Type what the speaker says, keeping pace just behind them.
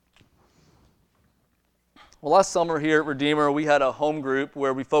Well, last summer here at Redeemer, we had a home group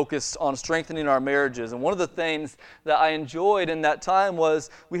where we focused on strengthening our marriages. And one of the things that I enjoyed in that time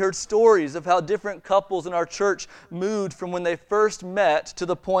was we heard stories of how different couples in our church moved from when they first met to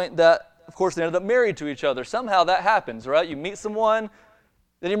the point that, of course, they ended up married to each other. Somehow that happens, right? You meet someone,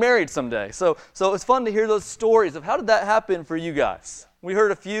 then you're married someday. So it's fun to hear those stories of how did that happen for you guys. We heard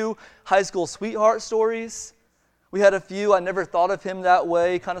a few high school sweetheart stories. We had a few I never thought of him that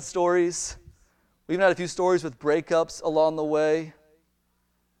way kind of stories. We even had a few stories with breakups along the way.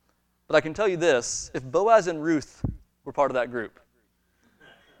 But I can tell you this, if Boaz and Ruth were part of that group,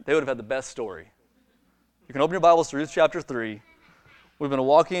 they would have had the best story. You can open your Bibles to Ruth chapter 3. We've been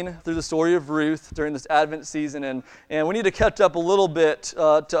walking through the story of Ruth during this Advent season, and we need to catch up a little bit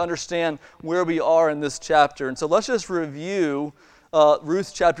to understand where we are in this chapter. And so let's just review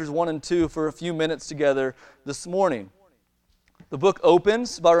Ruth chapters 1 and 2 for a few minutes together this morning. The book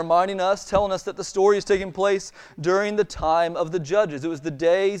opens by reminding us, telling us that the story is taking place during the time of the judges. It was the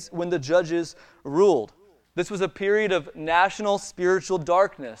days when the judges ruled. This was a period of national spiritual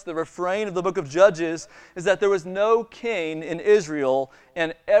darkness. The refrain of the book of Judges is that there was no king in Israel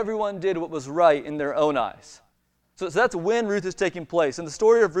and everyone did what was right in their own eyes. So that's when Ruth is taking place. And the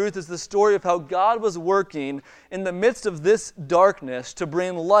story of Ruth is the story of how God was working in the midst of this darkness to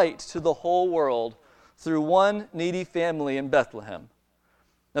bring light to the whole world through one needy family in Bethlehem.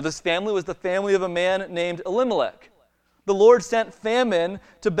 Now this family was the family of a man named Elimelech. The Lord sent famine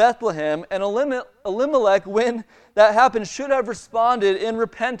to Bethlehem, and Elimelech, when that happened, should have responded in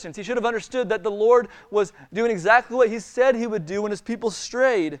repentance. He should have understood that the Lord was doing exactly what he said he would do when his people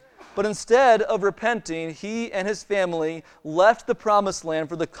strayed. But instead of repenting, he and his family left the promised land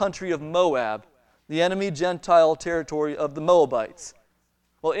for the country of Moab, the enemy Gentile territory of the Moabites.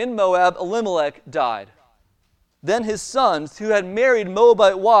 Well, in Moab, Elimelech died. Then his sons, who had married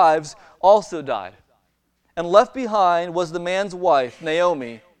Moabite wives, also died. And left behind was the man's wife,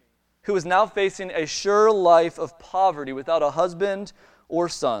 Naomi, who was now facing a sure life of poverty without a husband or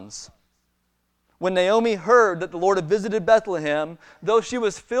sons. When Naomi heard that the Lord had visited Bethlehem, though she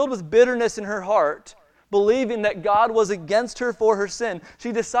was filled with bitterness in her heart, believing that God was against her for her sin,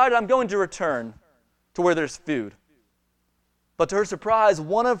 she decided, I'm going to return to where there's food. But to her surprise,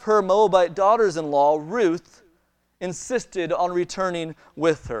 one of her Moabite daughters-in-law, Ruth, insisted on returning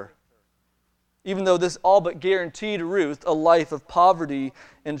with her, even though this all but guaranteed Ruth a life of poverty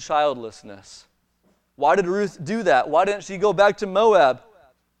and childlessness. Why did Ruth do that? Why didn't she go back to Moab?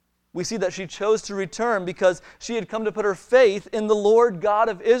 We see that she chose to return because she had come to put her faith in the Lord God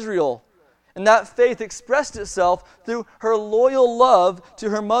of Israel. And that faith expressed itself through her loyal love to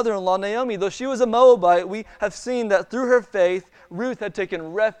her mother-in-law, Naomi. Though she was a Moabite, we have seen that through her faith, Ruth had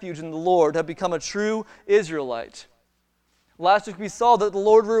taken refuge in the Lord, had become a true Israelite. Last week we saw that the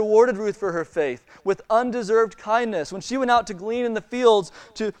Lord rewarded Ruth for her faith with undeserved kindness. When she went out to glean in the fields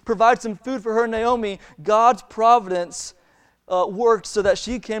to provide some food for her, Naomi, God's providence worked so that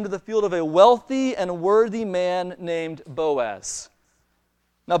she came to the field of a wealthy and worthy man named Boaz.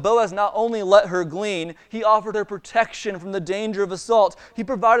 Now, Boaz not only let her glean, he offered her protection from the danger of assault. He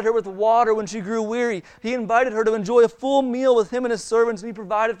provided her with water when she grew weary. He invited her to enjoy a full meal with him and his servants, and he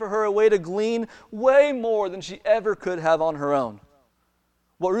provided for her a way to glean way more than she ever could have on her own.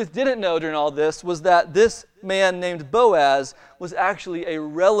 What Ruth didn't know during all this was that this man named Boaz was actually a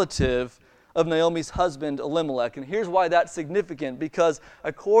relative of Naomi's husband, Elimelech. And here's why that's significant, because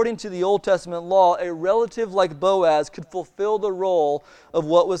according to the Old Testament law, a relative like Boaz could fulfill the role of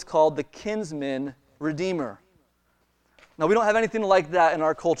what was called the kinsman redeemer. Now, we don't have anything like that in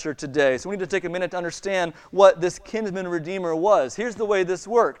our culture today, so we need to take a minute to understand what this kinsman redeemer was. Here's the way this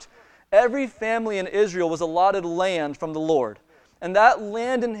worked. Every family in Israel was allotted land from the Lord, and that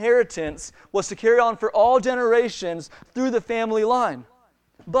land inheritance was to carry on for all generations through the family line.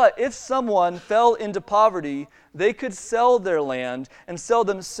 But if someone fell into poverty, they could sell their land and sell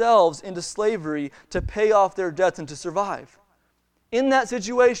themselves into slavery to pay off their debts and to survive. In that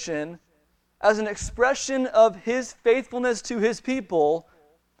situation, as an expression of his faithfulness to his people,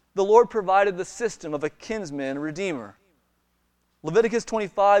 the Lord provided the system of a kinsman redeemer. Leviticus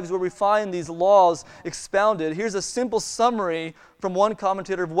 25 is where we find these laws expounded. Here's a simple summary from one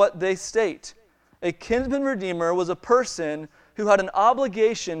commentator of what they state. A kinsman redeemer was a person who had an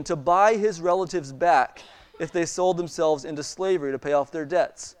obligation to buy his relatives back if they sold themselves into slavery to pay off their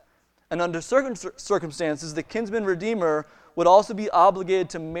debts. And under certain circumstances, the kinsman redeemer would also be obligated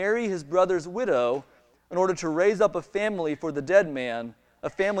to marry his brother's widow in order to raise up a family for the dead man, a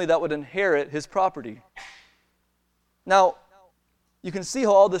family that would inherit his property. Now, you can see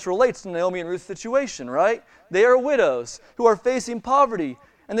how all this relates to Naomi and Ruth's situation, right? They are widows who are facing poverty.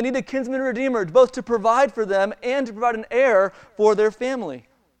 and they need a kinsman redeemer, both to provide for them and to provide an heir for their family.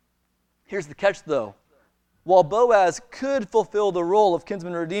 Here's the catch, though. While Boaz could fulfill the role of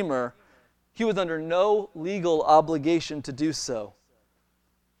kinsman redeemer, he was under no legal obligation to do so.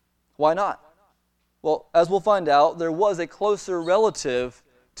 Why not? Well, as we'll find out, there was a closer relative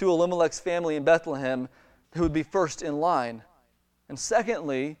to Elimelech's family in Bethlehem who would be first in line. And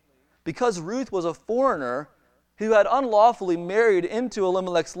secondly, because Ruth was a foreigner who had unlawfully married into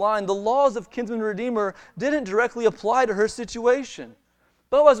Elimelech's line, the laws of kinsman redeemer didn't directly apply to her situation.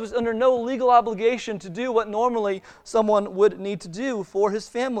 Boaz was under no legal obligation to do what normally someone would need to do for his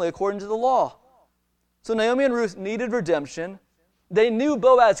family according to the law. So Naomi and Ruth needed redemption. They knew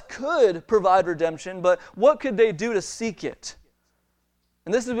Boaz could provide redemption, but what could they do to seek it?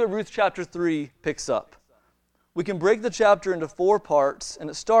 And this is where Ruth chapter 3 picks up. We can break the chapter into 4 parts, and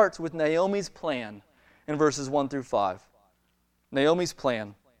it starts with Naomi's plan in verses 1 through 5. Naomi's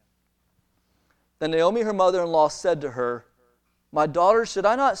plan. Then Naomi, her mother-in-law, said to her, "My daughter, should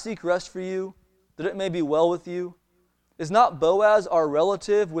I not seek rest for you, that it may be well with you? Is not Boaz our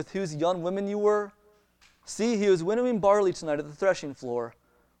relative, with whose young women you were? See, he is winnowing barley tonight at the threshing floor.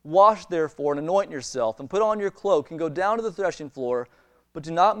 Wash, therefore, and anoint yourself, and put on your cloak, and go down to the threshing floor, but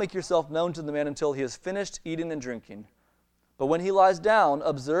do not make yourself known to the man until he has finished eating and drinking. But when he lies down,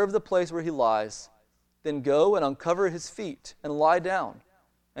 observe the place where he lies. Then go and uncover his feet, and lie down,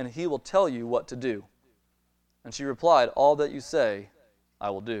 and he will tell you what to do." And she replied, "All that you say,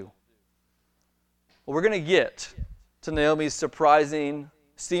 I will do." Well, we're going to get to Naomi's surprising,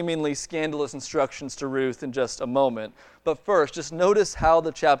 seemingly scandalous instructions to Ruth in just a moment. But first, just notice how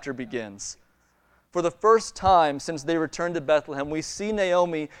the chapter begins. For the first time since they returned to Bethlehem, we see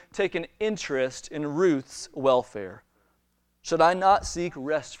Naomi take an interest in Ruth's welfare. "Should I not seek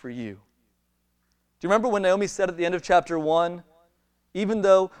rest for you?" Do you remember when Naomi said at the end of chapter 1, even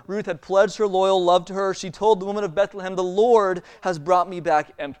though Ruth had pledged her loyal love to her, she told the woman of Bethlehem, "The Lord has brought me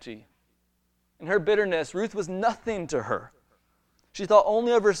back empty." In her bitterness, Ruth was nothing to her. She thought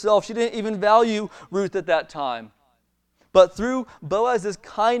only of herself. She didn't even value Ruth at that time. But through Boaz's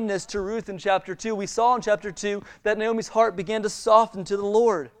kindness to Ruth in chapter 2, we saw in chapter 2 that Naomi's heart began to soften to the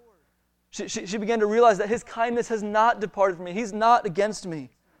Lord. She began to realize that his kindness has not departed from me. He's not against me.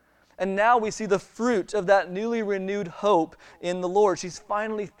 And now we see the fruit of that newly renewed hope in the Lord. She's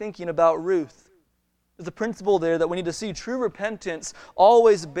finally thinking about Ruth. There's a principle there that we need to see. True repentance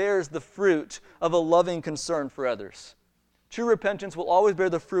always bears the fruit of a loving concern for others. True repentance will always bear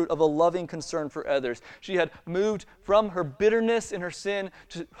the fruit of a loving concern for others. She had moved from her bitterness in her sin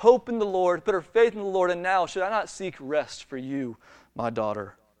to hope in the Lord, put her faith in the Lord, and now, should I not seek rest for you, my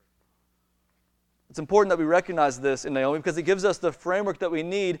daughter? It's important that we recognize this in Naomi because it gives us the framework that we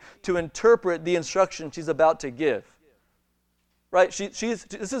need to interpret the instruction she's about to give. Right?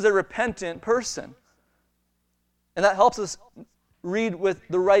 This is a repentant person. And that helps us read with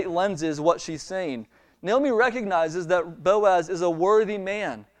the right lenses what she's saying. Naomi recognizes that Boaz is a worthy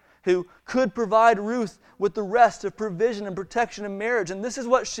man who could provide Ruth with the rest of provision and protection in marriage. And this is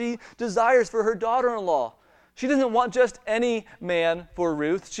what she desires for her daughter-in-law. She doesn't want just any man for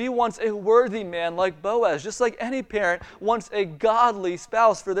Ruth. She wants a worthy man like Boaz, just like any parent wants a godly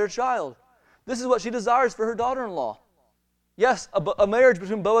spouse for their child. This is what she desires for her daughter-in-law. Yes, a marriage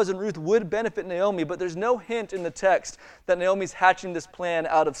between Boaz and Ruth would benefit Naomi, but there's no hint in the text that Naomi's hatching this plan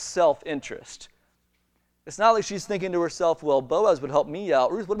out of self-interest. It's not like she's thinking to herself, well, Boaz would help me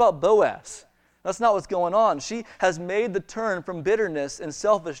out. Ruth, what about Boaz? That's not what's going on. She has made the turn from bitterness and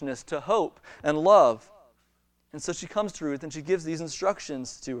selfishness to hope and love. And so she comes to Ruth and she gives these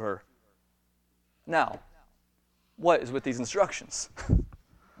instructions to her. Now, what is with these instructions?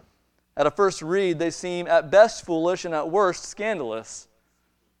 At a first read, they seem at best foolish and at worst scandalous.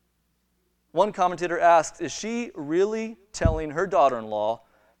 One commentator asks, is she really telling her daughter-in-law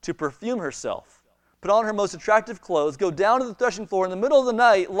to perfume herself, put on her most attractive clothes, go down to the threshing floor in the middle of the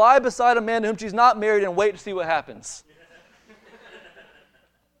night, lie beside a man to whom she's not married, and wait to see what happens?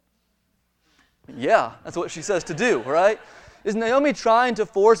 Yeah, that's what she says to do, right? Is Naomi trying to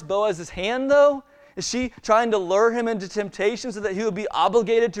force Boaz's hand, though? Is she trying to lure him into temptation so that he would be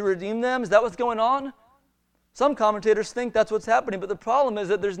obligated to redeem them? Is that what's going on? Some commentators think that's what's happening, but the problem is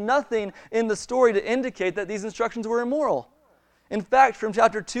that there's nothing in the story to indicate that these instructions were immoral. In fact, from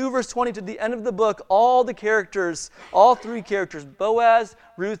chapter 2, verse 20 to the end of the book, all three characters, Boaz,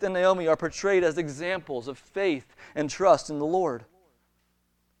 Ruth, and Naomi, are portrayed as examples of faith and trust in the Lord.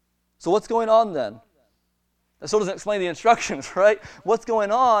 So what's going on then? That still doesn't explain the instructions, right? What's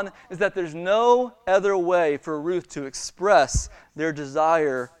going on is that there's no other way for Ruth to express their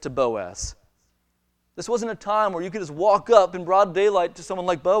desire to Boaz. This wasn't a time where you could just walk up in broad daylight to someone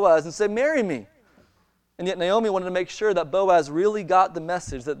like Boaz and say, marry me. And yet Naomi wanted to make sure that Boaz really got the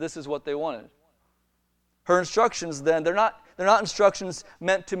message that this is what they wanted. Her instructions then, they're not instructions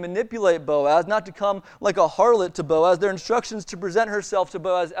meant to manipulate Boaz, not to come like a harlot to Boaz. They're instructions to present herself to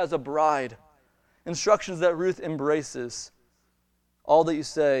Boaz as a bride. Instructions that Ruth embraces. All that you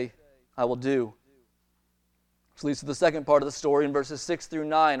say, I will do. Which leads to the second part of the story in verses 6 through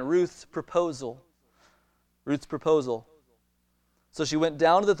 9, Ruth's proposal. Ruth's proposal. So she went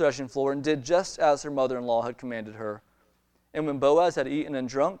down to the threshing floor and did just as her mother-in-law had commanded her. And when Boaz had eaten and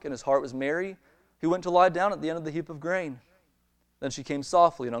drunk, and his heart was merry, he went to lie down at the end of the heap of grain. Then she came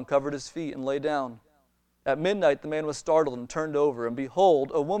softly and uncovered his feet and lay down. At midnight the man was startled and turned over, and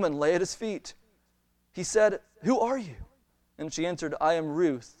behold, a woman lay at his feet. He said, Who are you? And she answered, I am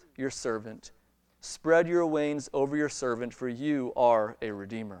Ruth, your servant. Spread your wains over your servant, for you are a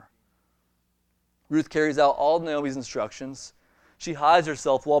redeemer. Ruth carries out all of Naomi's instructions. She hides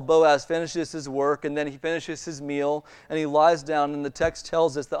herself while Boaz finishes his work, and then he finishes his meal, and he lies down, and the text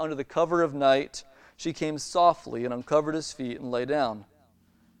tells us that under the cover of night, she came softly and uncovered his feet and lay down.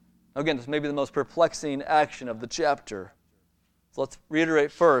 Again, this may be the most perplexing action of the chapter. So let's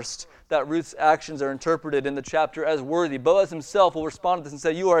reiterate first that Ruth's actions are interpreted in the chapter as worthy. Boaz himself will respond to this and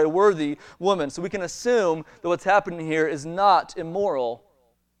say, you are a worthy woman. So we can assume that what's happening here is not immoral.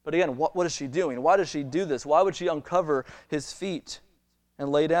 But again, what is she doing? Why does she do this? Why would she uncover his feet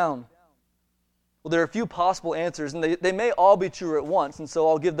and lay down? Well, there are a few possible answers, and they may all be true at once, and so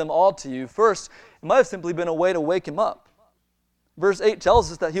I'll give them all to you. First, it might have simply been a way to wake him up. Verse 8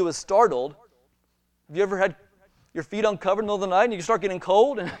 tells us that he was startled. Have you ever had your feet uncovered in the middle of the night and you start getting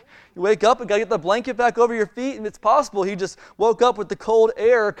cold and you wake up and got to get the blanket back over your feet? And it's possible he just woke up with the cold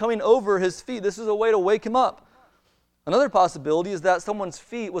air coming over his feet. This is a way to wake him up. Another possibility is that someone's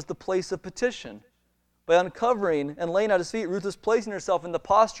feet was the place of petition. By uncovering and laying at his feet, Ruth is placing herself in the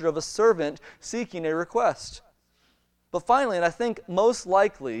posture of a servant seeking a request. But finally, and I think most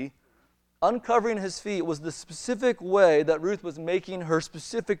likely, uncovering his feet was the specific way that Ruth was making her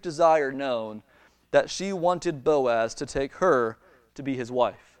specific desire known, that she wanted Boaz to take her to be his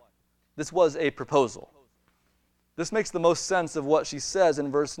wife. This was a proposal. This makes the most sense of what she says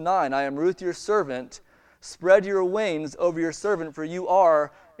in verse 9. I am Ruth your servant. Spread your wains over your servant, for you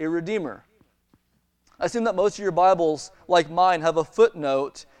are a redeemer. I assume that most of your Bibles, like mine, have a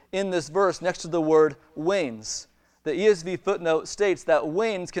footnote in this verse next to the word wains. The ESV footnote states that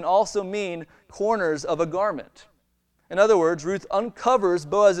wains can also mean corners of a garment. In other words, Ruth uncovers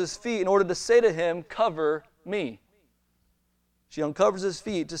Boaz's feet in order to say to him, cover me. She uncovers his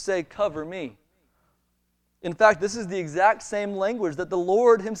feet to say, cover me. In fact, this is the exact same language that the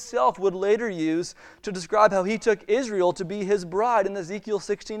Lord himself would later use to describe how he took Israel to be his bride in Ezekiel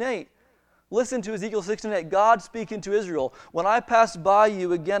 16:8. Listen to Ezekiel 16:8, God speaking to Israel. When I passed by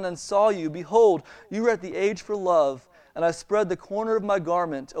you again and saw you, behold, you were at the age for love, and I spread the corner of my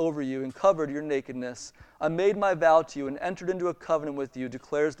garment over you and covered your nakedness. I made my vow to you and entered into a covenant with you,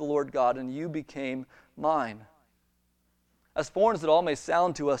 declares the Lord God, and you became mine. As foreign as it all may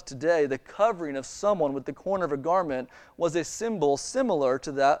sound to us today, the covering of someone with the corner of a garment was a symbol similar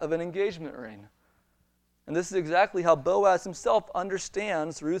to that of an engagement ring. And this is exactly how Boaz himself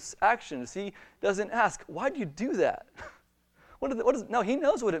understands Ruth's actions. He doesn't ask, why do you do that? No, he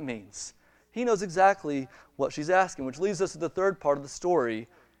knows what it means. He knows exactly what she's asking, which leads us to the third part of the story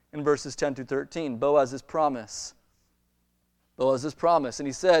in verses 10 through 13, Boaz's promise. Boaz's promise. And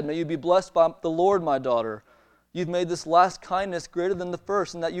he said, may you be blessed by the Lord, my daughter. You've made this last kindness greater than the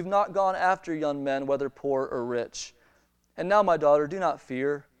first, and that you've not gone after young men, whether poor or rich. And now, my daughter, do not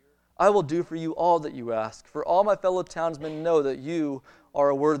fear. I will do for you all that you ask, for all my fellow townsmen know that you are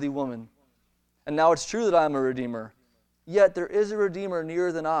a worthy woman. And now it's true that I am a redeemer. Yet there is a redeemer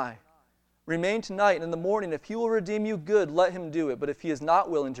nearer than I. Remain tonight, and in the morning, if he will redeem you, good, let him do it. But if he is not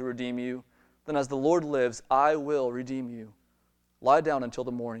willing to redeem you, then as the Lord lives, I will redeem you. Lie down until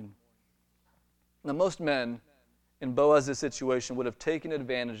the morning. Now, most men in Boaz's situation would have taken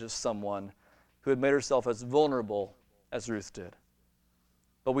advantage of someone who had made herself as vulnerable as Ruth did.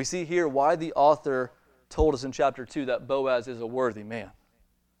 But we see here why the author told us in chapter 2 that Boaz is a worthy man.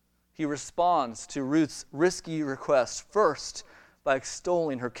 He responds to Ruth's risky request first by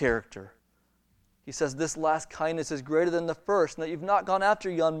extolling her character. He says, this last kindness is greater than the first, and that you've not gone after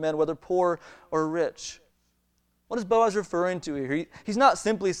young men, whether poor or rich. What is Boaz referring to here? He's not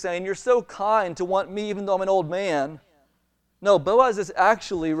simply saying, you're so kind to want me even though I'm an old man. No, Boaz is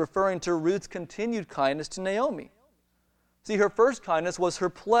actually referring to Ruth's continued kindness to Naomi. See, her first kindness was her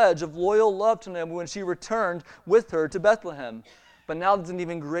pledge of loyal love to Naomi when she returned with her to Bethlehem. But now there's an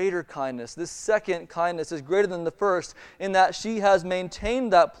even greater kindness. This second kindness is greater than the first in that she has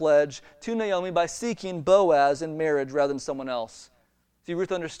maintained that pledge to Naomi by seeking Boaz in marriage rather than someone else. See,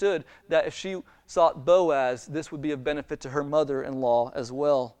 Ruth understood that if she sought Boaz, this would be of benefit to her mother-in-law as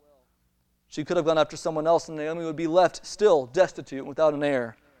well. She could have gone after someone else, and Naomi would be left still destitute and without an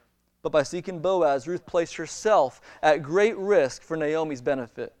heir. But by seeking Boaz, Ruth placed herself at great risk for Naomi's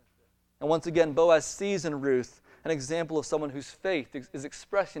benefit. And once again, Boaz sees in Ruth an example of someone whose faith is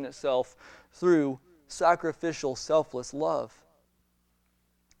expressing itself through sacrificial, selfless love.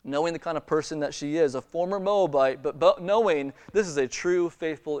 Knowing the kind of person that she is, a former Moabite, but knowing this is a true,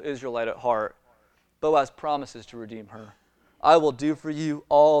 faithful Israelite at heart, Boaz promises to redeem her. I will do for you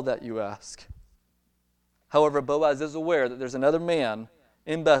all that you ask. However, Boaz is aware that there's another man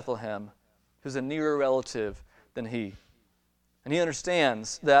in Bethlehem who's a nearer relative than he. And he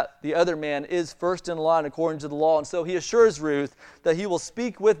understands that the other man is first in line according to the law, and so he assures Ruth that he will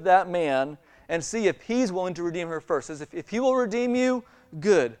speak with that man and see if he's willing to redeem her first. Says, if he will redeem you,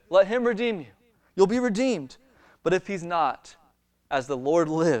 good. Let him redeem you. You'll be redeemed. But if he's not, as the Lord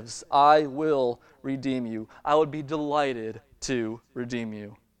lives, I will redeem you. I would be delighted to redeem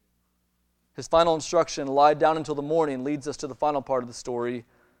you. His final instruction, lie down until the morning, leads us to the final part of the story,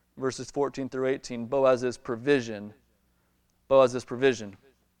 verses 14 through 18, Boaz's provision. Boaz's provision.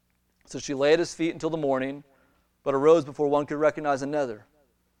 So she lay at his feet until the morning, but arose before one could recognize another.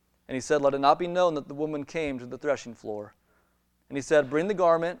 And he said, let it not be known that the woman came to the threshing floor. And he said, bring the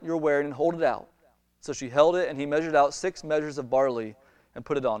garment you're wearing and hold it out. So she held it, and he measured out 6 measures of barley and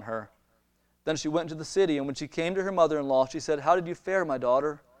put it on her. Then she went into the city, and when she came to her mother-in-law, she said, how did you fare, my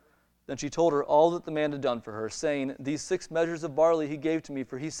daughter? Then she told her all that the man had done for her, saying, these 6 measures of barley he gave to me,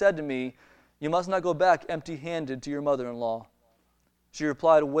 for he said to me, you must not go back empty-handed to your mother-in-law. She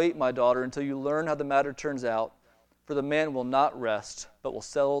replied, wait, my daughter, until you learn how the matter turns out, for the man will not rest, but will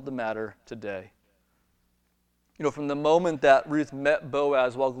settle the matter today. You know, from the moment that Ruth met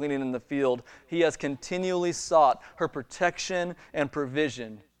Boaz while gleaning in the field, he has continually sought her protection and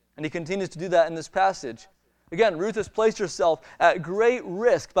provision. And he continues to do that in this passage. Again, Ruth has placed herself at great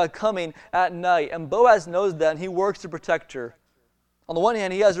risk by coming at night, and Boaz knows that, and he works to protect her. On the one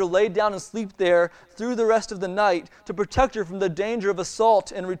hand, he has her laid down and sleep there through the rest of the night to protect her from the danger of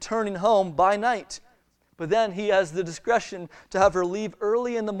assault and returning home by night. But then he has the discretion to have her leave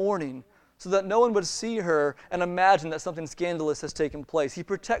early in the morning so that no one would see her and imagine that something scandalous has taken place. He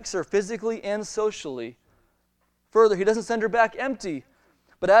protects her physically and socially. Further, he doesn't send her back empty.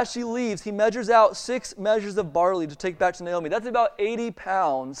 But as she leaves, he measures out 6 measures of barley to take back to Naomi. That's about 80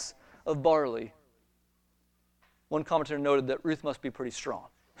 pounds of barley. One commentator noted that Ruth must be pretty strong.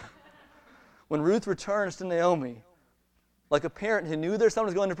 When Ruth returns to Naomi, like a parent who knew their son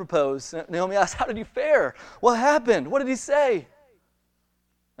was going to propose, Naomi asks, how did you fare? What happened? What did he say?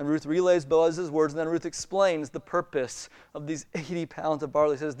 And Ruth relays Boaz's words, and then Ruth explains the purpose of these 80 pounds of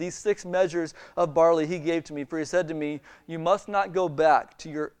barley. She says, these 6 measures of barley he gave to me, for he said to me, you must not go back to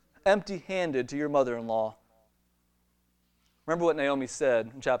your empty-handed to your mother-in-law. Remember what Naomi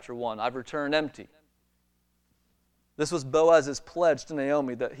said in chapter 1, I've returned empty. This was Boaz's pledge to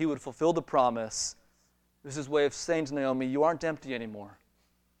Naomi that he would fulfill the promise. This is his way of saying to Naomi, you aren't empty anymore.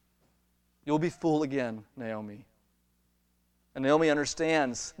 You'll be full again, Naomi. And Naomi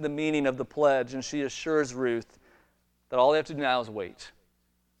understands the meaning of the pledge, and she assures Ruth that all they have to do now is wait.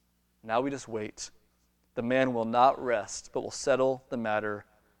 Now we just wait. The man will not rest, but will settle the matter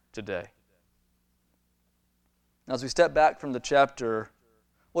today. Now, as we step back from the chapter,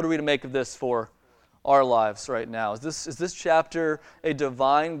 what are we to make of this for our lives right now? Is this chapter a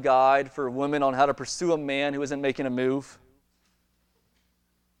divine guide for women on how to pursue a man who isn't making a move?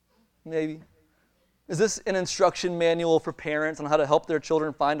 Maybe. Is this an instruction manual for parents on how to help their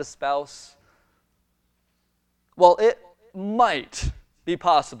children find a spouse? Well, it might be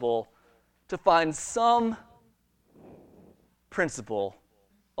possible to find some principle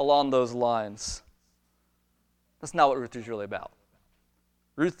along those lines. That's not what Ruth 3 is really about.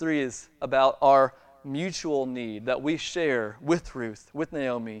 Ruth 3 is about our mutual need that we share with Ruth, with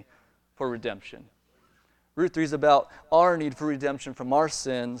Naomi, for redemption. Ruth 3 is about our need for redemption from our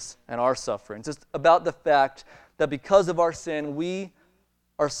sins and our sufferings. It's about the fact that because of our sin, we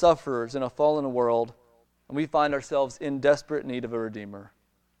are sufferers in a fallen world, and we find ourselves in desperate need of a Redeemer.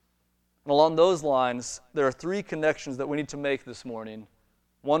 And along those lines, there are 3 connections that we need to make this morning,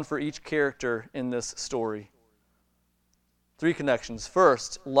 one for each character in this story. 3 connections.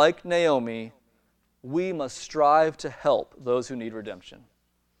 First, like Naomi, we must strive to help those who need redemption.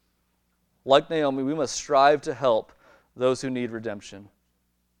 Like Naomi, we must strive to help those who need redemption.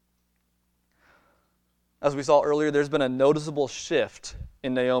 As we saw earlier, there's been a noticeable shift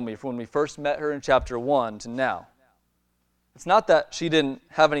in Naomi from when we first met her in chapter 1 to now. It's not that she didn't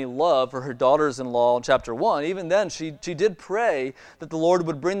have any love for her daughters-in-law in chapter 1. Even then, she did pray that the Lord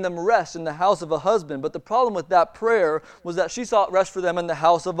would bring them rest in the house of a husband. But the problem with that prayer was that she sought rest for them in the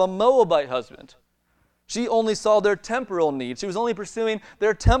house of a Moabite husband. She only saw their temporal need. She was only pursuing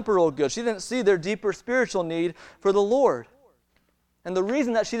their temporal good. She didn't see their deeper spiritual need for the Lord. And the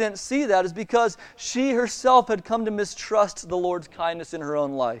reason that she didn't see that is because she herself had come to mistrust the Lord's kindness in her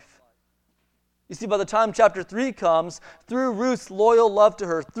own life. You see, by the time chapter 3 comes, through Ruth's loyal love to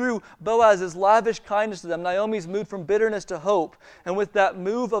her, through Boaz's lavish kindness to them, Naomi's moved from bitterness to hope. And with that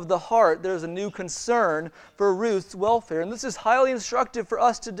move of the heart, there's a new concern for Ruth's welfare. And this is highly instructive for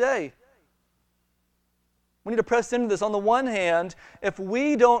us today. We need to press into this. On the one hand, if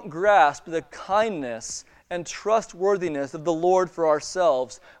we don't grasp the kindness and trustworthiness of the Lord for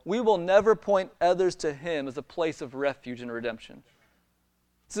ourselves, we will never point others to Him as a place of refuge and redemption.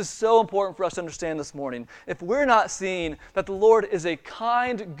 This is so important for us to understand this morning. If we're not seeing that the Lord is a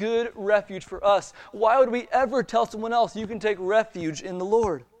kind, good refuge for us, why would we ever tell someone else you can take refuge in the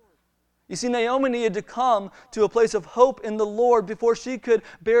Lord? You see, Naomi needed to come to a place of hope in the Lord before she could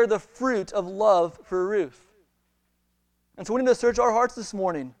bear the fruit of love for Ruth. And so we need to search our hearts this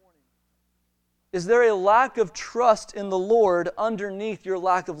morning. Is there a lack of trust in the Lord underneath your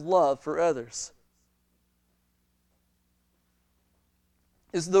lack of love for others?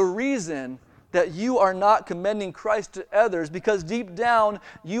 Is the reason that you are not commending Christ to others because deep down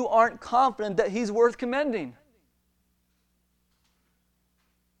you aren't confident that He's worth commending?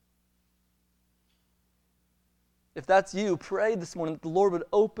 If that's you, pray this morning that the Lord would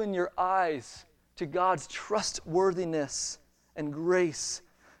open your eyes to God's trustworthiness and grace,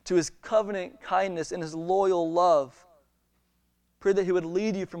 to His covenant kindness and His loyal love. Pray that He would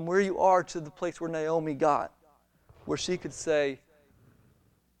lead you from where you are to the place where Naomi got, where she could say,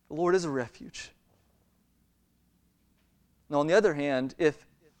 the Lord is a refuge. Now, on the other hand, if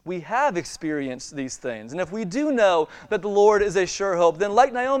we have experienced these things, and if we do know that the Lord is a sure hope, then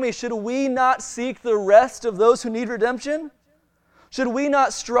like Naomi, should we not seek the rest of those who need redemption? Should we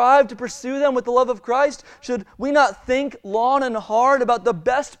not strive to pursue them with the love of Christ? Should we not think long and hard about the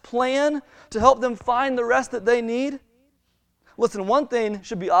best plan to help them find the rest that they need? Listen, one thing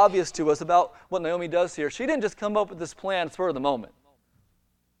should be obvious to us about what Naomi does here. She didn't just come up with this plan spur of the moment.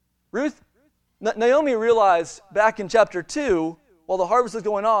 Naomi realized back in chapter 2, while the harvest was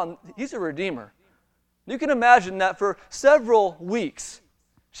going on, He's a redeemer. You can imagine that for several weeks,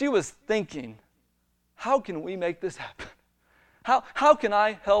 she was thinking, how can we make this happen? How can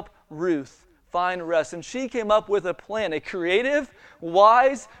I help Ruth find rest? And she came up with a plan, a creative,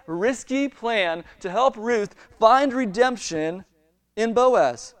 wise, risky plan to help Ruth find redemption in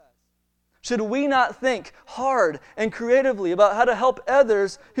Boaz. Should we not think hard and creatively about how to help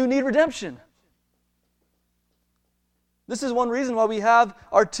others who need redemption? This is one reason why we have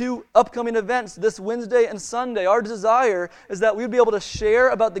our 2 upcoming events this Wednesday and Sunday. Our desire is that we would be able to share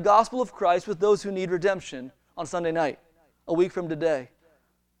about the gospel of Christ with those who need redemption on Sunday night, a week from today.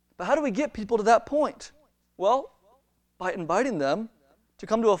 But how do we get people to that point? Well, by inviting them to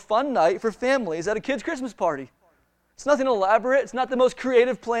come to a fun night for families at a kids' Christmas party. It's nothing elaborate. It's not the most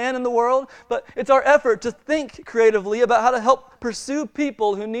creative plan in the world, but it's our effort to think creatively about how to help pursue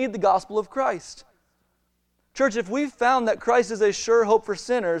people who need the gospel of Christ. Church, if we've found that Christ is a sure hope for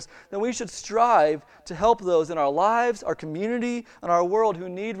sinners, then we should strive to help those in our lives, our community, and our world who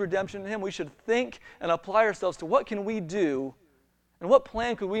need redemption in Him. We should think and apply ourselves to what can we do and what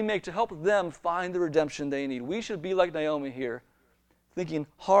plan could we make to help them find the redemption they need. We should be like Naomi here, thinking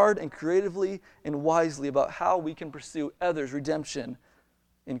hard and creatively and wisely about how we can pursue others' redemption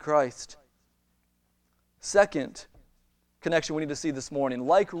in Christ. Second connection we need to see this morning,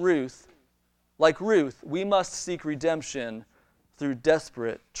 like Ruth, we must seek redemption through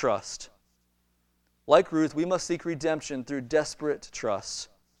desperate trust. Like Ruth, we must seek redemption through desperate trust.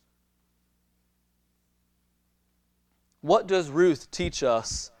 What does Ruth teach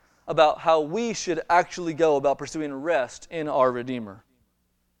us about how we should actually go about pursuing rest in our Redeemer?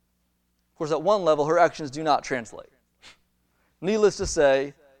 Of course, at one level, her actions do not translate. Needless to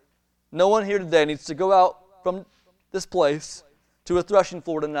say, no one here today needs to go out from this place to a threshing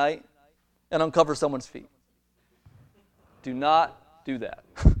floor tonight and uncover someone's feet. Do not do that.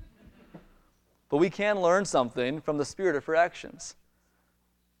 But we can learn something from the spirit of her actions.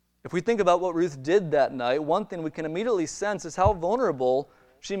 If we think about what Ruth did that night, one thing we can immediately sense is how vulnerable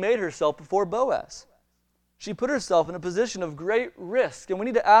she made herself before Boaz. She put herself in a position of great risk, and we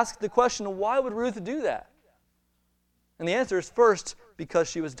need to ask the question, why would Ruth do that? And the answer is first, because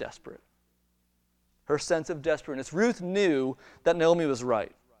she was desperate. her sense of desperateness. Ruth knew that Naomi was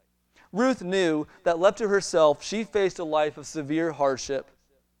right. Ruth knew that left to herself, she faced a life of severe hardship.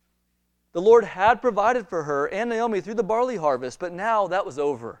 The Lord had provided for her and Naomi through the barley harvest, but now that was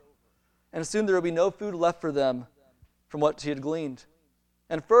over. And soon there would be no food left for them from what she had gleaned.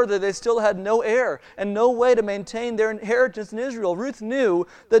 And further, they still had no heir and no way to maintain their inheritance in Israel. Ruth knew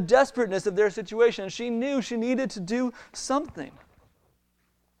the desperateness of their situation. She knew she needed to do something.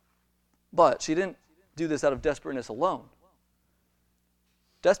 But she didn't do this out of desperateness alone.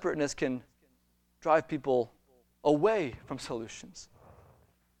 Desperateness can drive people away from solutions.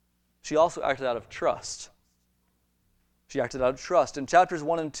 She also acted out of trust. She acted out of trust. In chapters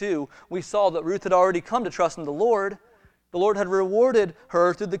 1 and 2, we saw that Ruth had already come to trust in the Lord. The Lord had rewarded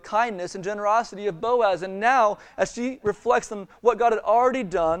her through the kindness and generosity of Boaz. And now, as she reflects on what God had already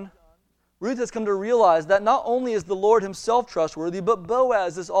done, Ruth has come to realize that not only is the Lord himself trustworthy, but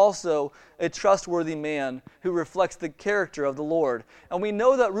Boaz is also a trustworthy man who reflects the character of the Lord. And we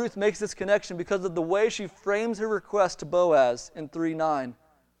know that Ruth makes this connection because of the way she frames her request to Boaz in 3:9.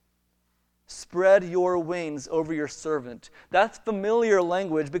 Spread your wings over your servant. That's familiar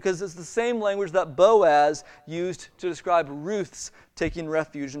language because it's the same language that Boaz used to describe Ruth's taking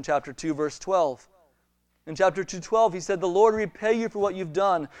refuge in chapter 2, verse 12. In chapter 2:12, he said, "The Lord repay you for what you've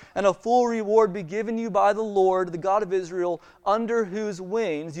done, and a full reward be given you by the Lord, the God of Israel, under whose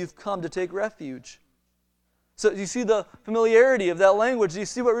wings you've come to take refuge." So you see the familiarity of that language. You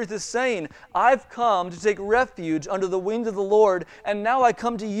see what Ruth is saying. I've come to take refuge under the wings of the Lord, and now I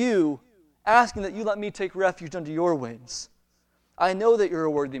come to you, asking that you let me take refuge under your wings. I know that you're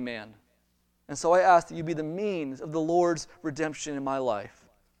a worthy man, and so I ask that you be the means of the Lord's redemption in my life.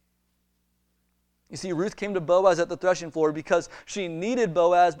 You see, Ruth came to Boaz at the threshing floor because she needed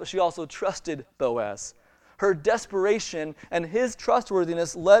Boaz, but she also trusted Boaz. Her desperation and his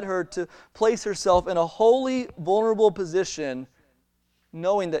trustworthiness led her to place herself in a wholly vulnerable position,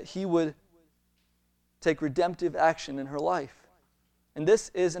 knowing that he would take redemptive action in her life. And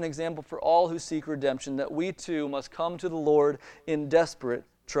this is an example for all who seek redemption, that we too must come to the Lord in desperate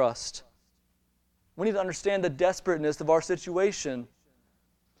trust. We need to understand the desperateness of our situation.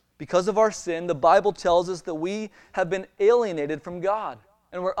 Because of our sin, the Bible tells us that we have been alienated from God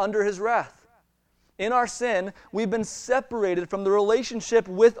and we're under his wrath. In our sin, we've been separated from the relationship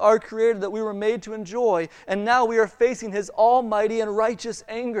with our Creator that we were made to enjoy, and now we are facing his almighty and righteous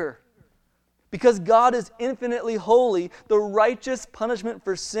anger. Because God is infinitely holy, the righteous punishment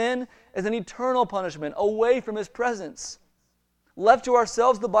for sin is an eternal punishment away from his presence. Left to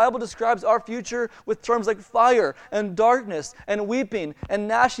ourselves, the Bible describes our future with terms like fire and darkness and weeping and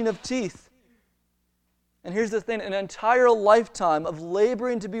gnashing of teeth. And here's the thing, an entire lifetime of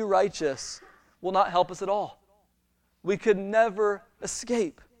laboring to be righteous will not help us at all. We could never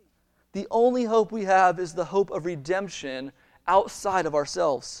escape. The only hope we have is the hope of redemption outside of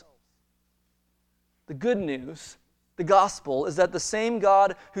ourselves. The good news, the gospel, is that the same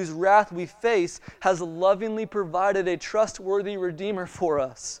God whose wrath we face has lovingly provided a trustworthy Redeemer for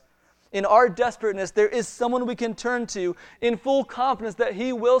us. In our desperateness, there is someone we can turn to in full confidence that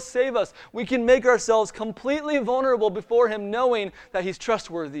he will save us. We can make ourselves completely vulnerable before him, knowing that he's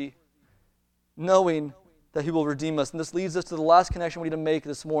trustworthy, knowing that he will redeem us. And this leads us to the last connection we need to make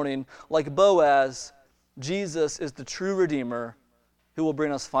this morning. Like Boaz, Jesus is the true Redeemer who will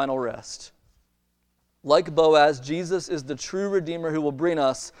bring us final rest. Like Boaz, Jesus is the true Redeemer who will bring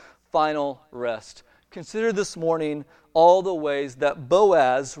us final rest. Consider this morning all the ways that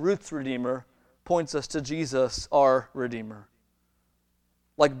Boaz, Ruth's Redeemer, points us to Jesus, our Redeemer.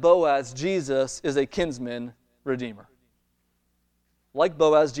 Like Boaz, Jesus is a kinsman Redeemer. Like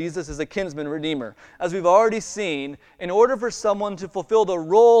Boaz, Jesus is a kinsman Redeemer. As we've already seen, in order for someone to fulfill the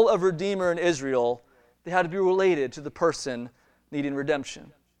role of Redeemer in Israel, they had to be related to the person needing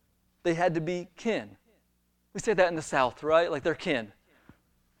redemption. They had to be kin. We say that in the South, right? Like they're kin,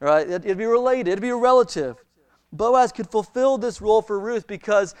 right? It'd be related, it'd be a relative. Boaz could fulfill this role for Ruth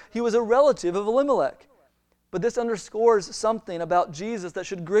because he was a relative of Elimelech. But this underscores something about Jesus that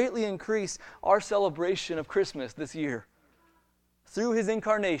should greatly increase our celebration of Christmas this year. Through his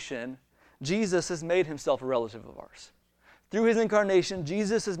incarnation, Jesus has made himself a relative of ours. Through his incarnation,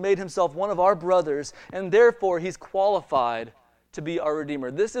 Jesus has made himself one of our brothers, and therefore he's qualified to be our Redeemer.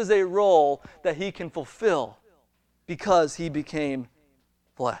 This is a role that he can fulfill because he became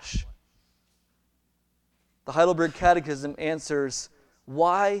flesh. The Heidelberg Catechism answers,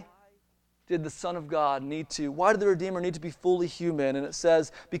 why did the Redeemer need to be fully human? And it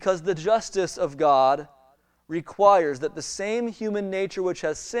says, because the justice of God requires that the same human nature which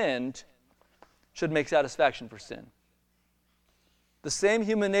has sinned should make satisfaction for sin. The same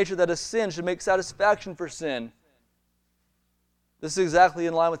human nature that has sinned should make satisfaction for sin. This is exactly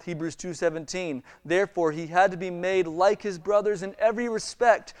in line with Hebrews 2:17. Therefore, he had to be made like his brothers in every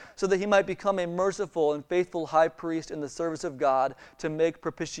respect, so that he might become a merciful and faithful high priest in the service of God to make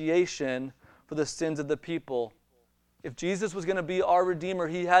propitiation for the sins of the people. If Jesus was going to be our Redeemer,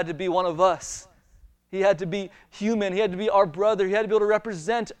 he had to be one of us. He had to be human. He had to be our brother. He had to be able to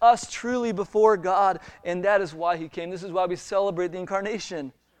represent us truly before God. And that is why he came. This is why we celebrate the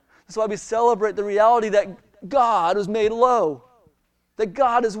incarnation. This is why we celebrate the reality that God was made low. That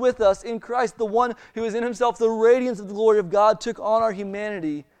God is with us in Christ. The one who is in himself the radiance of the glory of God took on our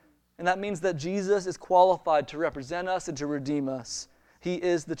humanity. And that means that Jesus is qualified to represent us and to redeem us. He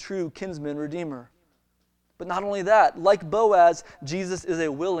is the true kinsman redeemer. But not only that, like Boaz, Jesus is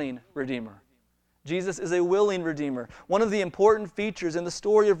a willing redeemer. Jesus is a willing redeemer. One of the important features in the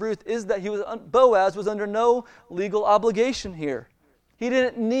story of Ruth is that Boaz was under no legal obligation here. He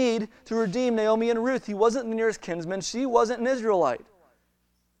didn't need to redeem Naomi and Ruth. He wasn't the nearest kinsman. She wasn't an Israelite.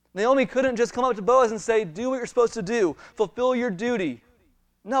 Naomi couldn't just come up to Boaz and say, do what you're supposed to do. Fulfill your duty.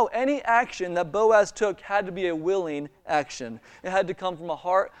 No, any action that Boaz took had to be a willing action. It had to come from a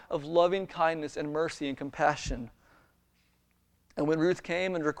heart of loving kindness and mercy and compassion. And when Ruth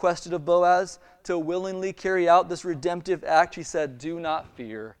came and requested of Boaz to willingly carry out this redemptive act, he said, do not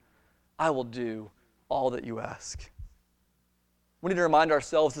fear. I will do all that you ask. We need to remind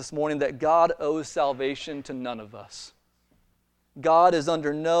ourselves this morning that God owes salvation to none of us. God is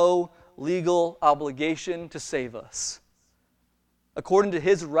under no legal obligation to save us. According to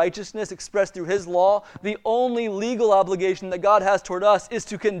his righteousness expressed through his law, the only legal obligation that God has toward us is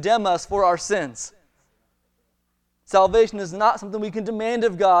to condemn us for our sins. Salvation is not something we can demand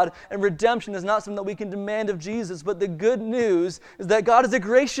of God, and redemption is not something that we can demand of Jesus. But the good news is that God is a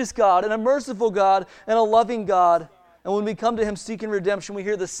gracious God, and a merciful God, and a loving God. And when we come to him seeking redemption, we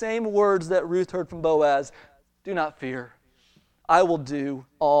hear the same words that Ruth heard from Boaz. Do not fear. I will do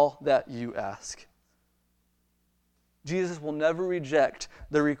all that you ask. Jesus will never reject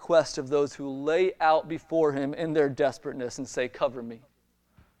the request of those who lay out before him in their desperateness and say, cover me.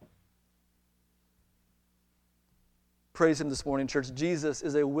 Praise him this morning, church. Jesus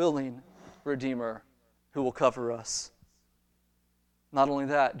is a willing Redeemer who will cover us. Not only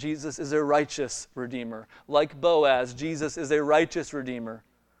that, Jesus is a righteous Redeemer. Like Boaz, Jesus is a righteous Redeemer.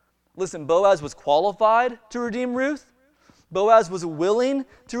 Listen, Boaz was qualified to redeem Ruth. Boaz was willing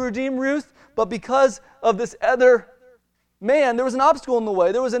to redeem Ruth, but because of this other man, there was an obstacle in the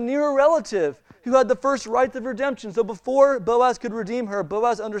way. There was a nearer relative who had the first right of redemption. So before Boaz could redeem her,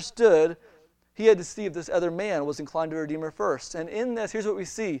 Boaz understood he had to see if this other man was inclined to redeem her first. And in this, here's what we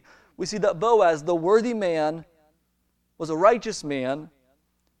see. We see that Boaz, the worthy man, was a righteous man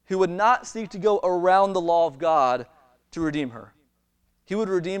who would not seek to go around the law of God to redeem her. He would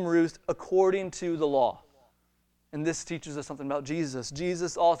redeem Ruth according to the law. And this teaches us something about Jesus.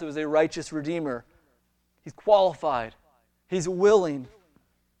 Jesus also is a righteous Redeemer. He's qualified. He's willing.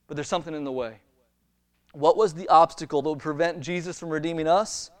 But there's something in the way. What was the obstacle that would prevent Jesus from redeeming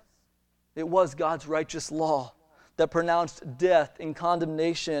us? It was God's righteous law that pronounced death and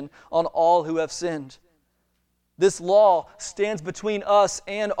condemnation on all who have sinned. This law stands between us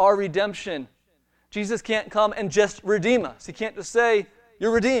and our redemption. Jesus can't come and just redeem us. He can't just say,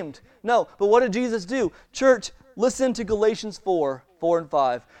 you're redeemed. No, but what did Jesus do? Church, listen to Galatians 4 and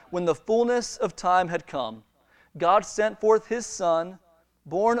 5. When the fullness of time had come, God sent forth his Son,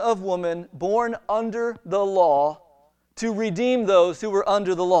 born of woman, born under the law, to redeem those who were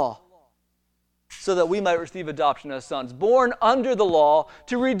under the law, so that we might receive adoption as sons. Born under the law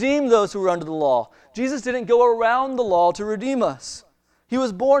to redeem those who were under the law. Jesus didn't go around the law to redeem us. He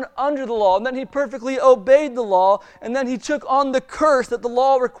was born under the law, and then he perfectly obeyed the law, and then he took on the curse that the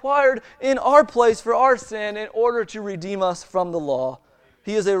law required in our place for our sin in order to redeem us from the law.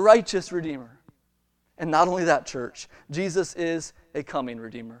 He is a righteous Redeemer. And not only that, church, Jesus is a coming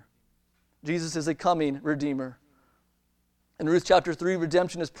Redeemer. Jesus is a coming Redeemer. In Ruth chapter 3,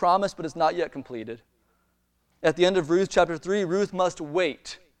 redemption is promised, but it's not yet completed. At the end of Ruth chapter 3, Ruth must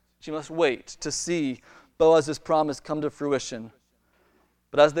wait. She must wait to see Boaz's promise come to fruition.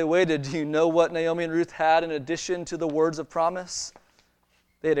 But as they waited, do you know what Naomi and Ruth had in addition to the words of promise?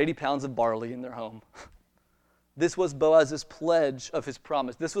 They had 80 pounds of barley in their home. This was Boaz's pledge of his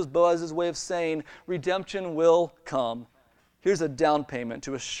promise. This was Boaz's way of saying, redemption will come. Here's a down payment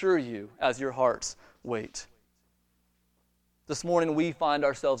to assure you as your hearts wait. This morning we find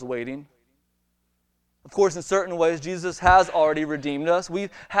ourselves waiting. Of course, in certain ways, Jesus has already redeemed us. We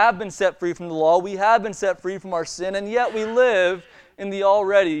have been set free from the law. We have been set free from our sin, and yet we live in the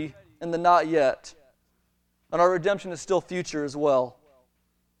already and the not yet. And our redemption is still future as well.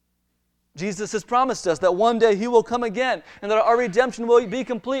 Jesus has promised us that one day He will come again and that our redemption will be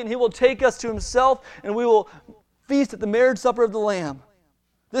complete and He will take us to Himself and we will feast at the marriage supper of the Lamb.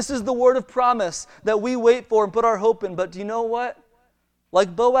 This is the word of promise that we wait for and put our hope in. But do you know what?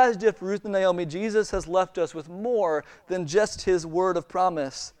 Like Boaz did for Ruth and Naomi, Jesus has left us with more than just His word of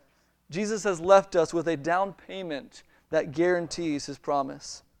promise. Jesus has left us with a down payment that guarantees His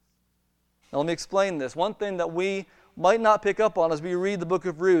promise. Now let me explain this. One thing that we might not pick up on as we read the book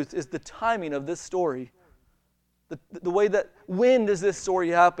of Ruth is the timing of this story. The way that, when does this story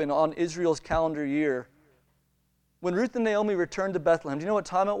happen on Israel's calendar year? When Ruth and Naomi returned to Bethlehem, do you know what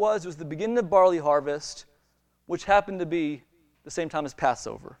time it was? It was the beginning of barley harvest, which happened to be the same time as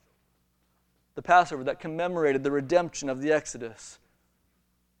Passover. The Passover that commemorated the redemption of the Exodus.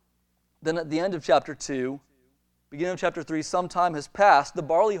 Then at the end of chapter 2, beginning of chapter 3, some time has passed. The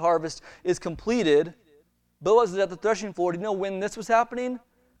barley harvest is completed. Boaz is at the threshing floor. Do you know when this was happening?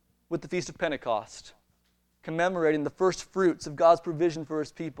 With the Feast of Pentecost, commemorating the first fruits of God's provision for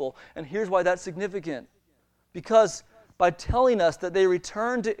His people. And here's why that's significant. Because by telling us that they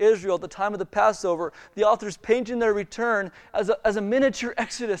returned to Israel at the time of the Passover, the author's painting their return as a miniature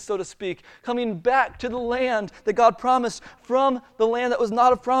exodus, so to speak, coming back to the land that God promised from the land that was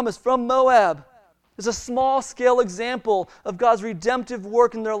not a promise, from Moab. It's a small-scale example of God's redemptive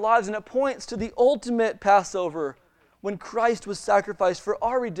work in their lives, and it points to the ultimate Passover when Christ was sacrificed for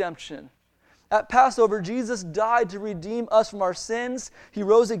our redemption. At Passover, Jesus died to redeem us from our sins. He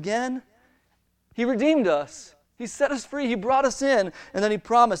rose again. He redeemed us. He set us free. He brought us in. And then He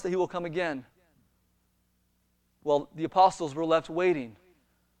promised that He will come again. Well, the apostles were left waiting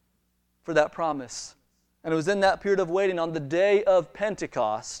for that promise. And it was in that period of waiting on the day of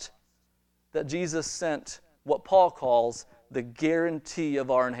Pentecost that Jesus sent what Paul calls the guarantee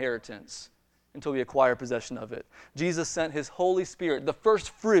of our inheritance until we acquire possession of it. Jesus sent His Holy Spirit, the first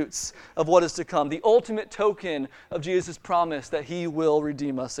fruits of what is to come, the ultimate token of Jesus' promise that He will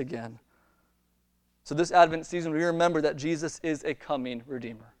redeem us again. So this Advent season, we remember that Jesus is a coming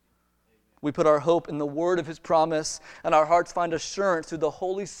Redeemer. We put our hope in the word of His promise, and our hearts find assurance through the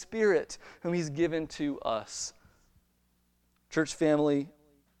Holy Spirit whom He's given to us. Church family,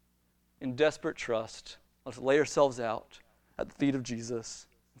 in desperate trust, let's lay ourselves out at the feet of Jesus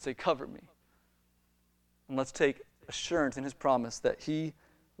and say, cover me. And let's take assurance in His promise that He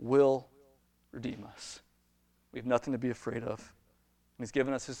will redeem us. We have nothing to be afraid of. And He's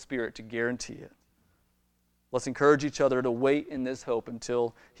given us His Spirit to guarantee it. Let's encourage each other to wait in this hope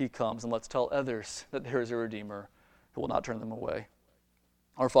until He comes. And let's tell others that there is a Redeemer who will not turn them away.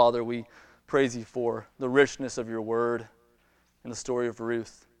 Our Father, we praise You for the richness of Your word and the story of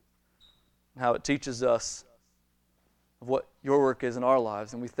Ruth, and how it teaches us of what Your work is in our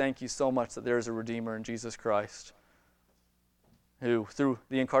lives. And we thank You so much that there is a Redeemer in Jesus Christ, who through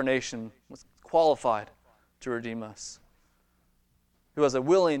the incarnation was qualified to redeem us, who has a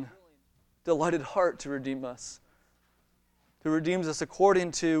willing, delighted heart to redeem us, who redeems us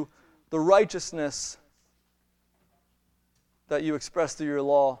according to the righteousness that You express through Your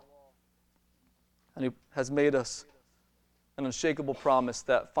law, and who has made us an unshakable promise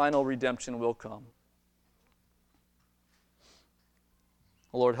that final redemption will come.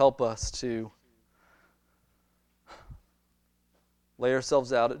 Lord, help us to lay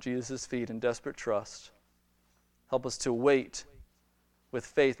ourselves out at Jesus' feet in desperate trust. Help us to wait with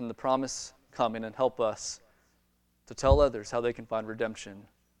faith in the promise coming, and help us to tell others how they can find redemption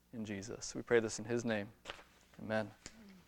in Jesus. We pray this in His name. Amen.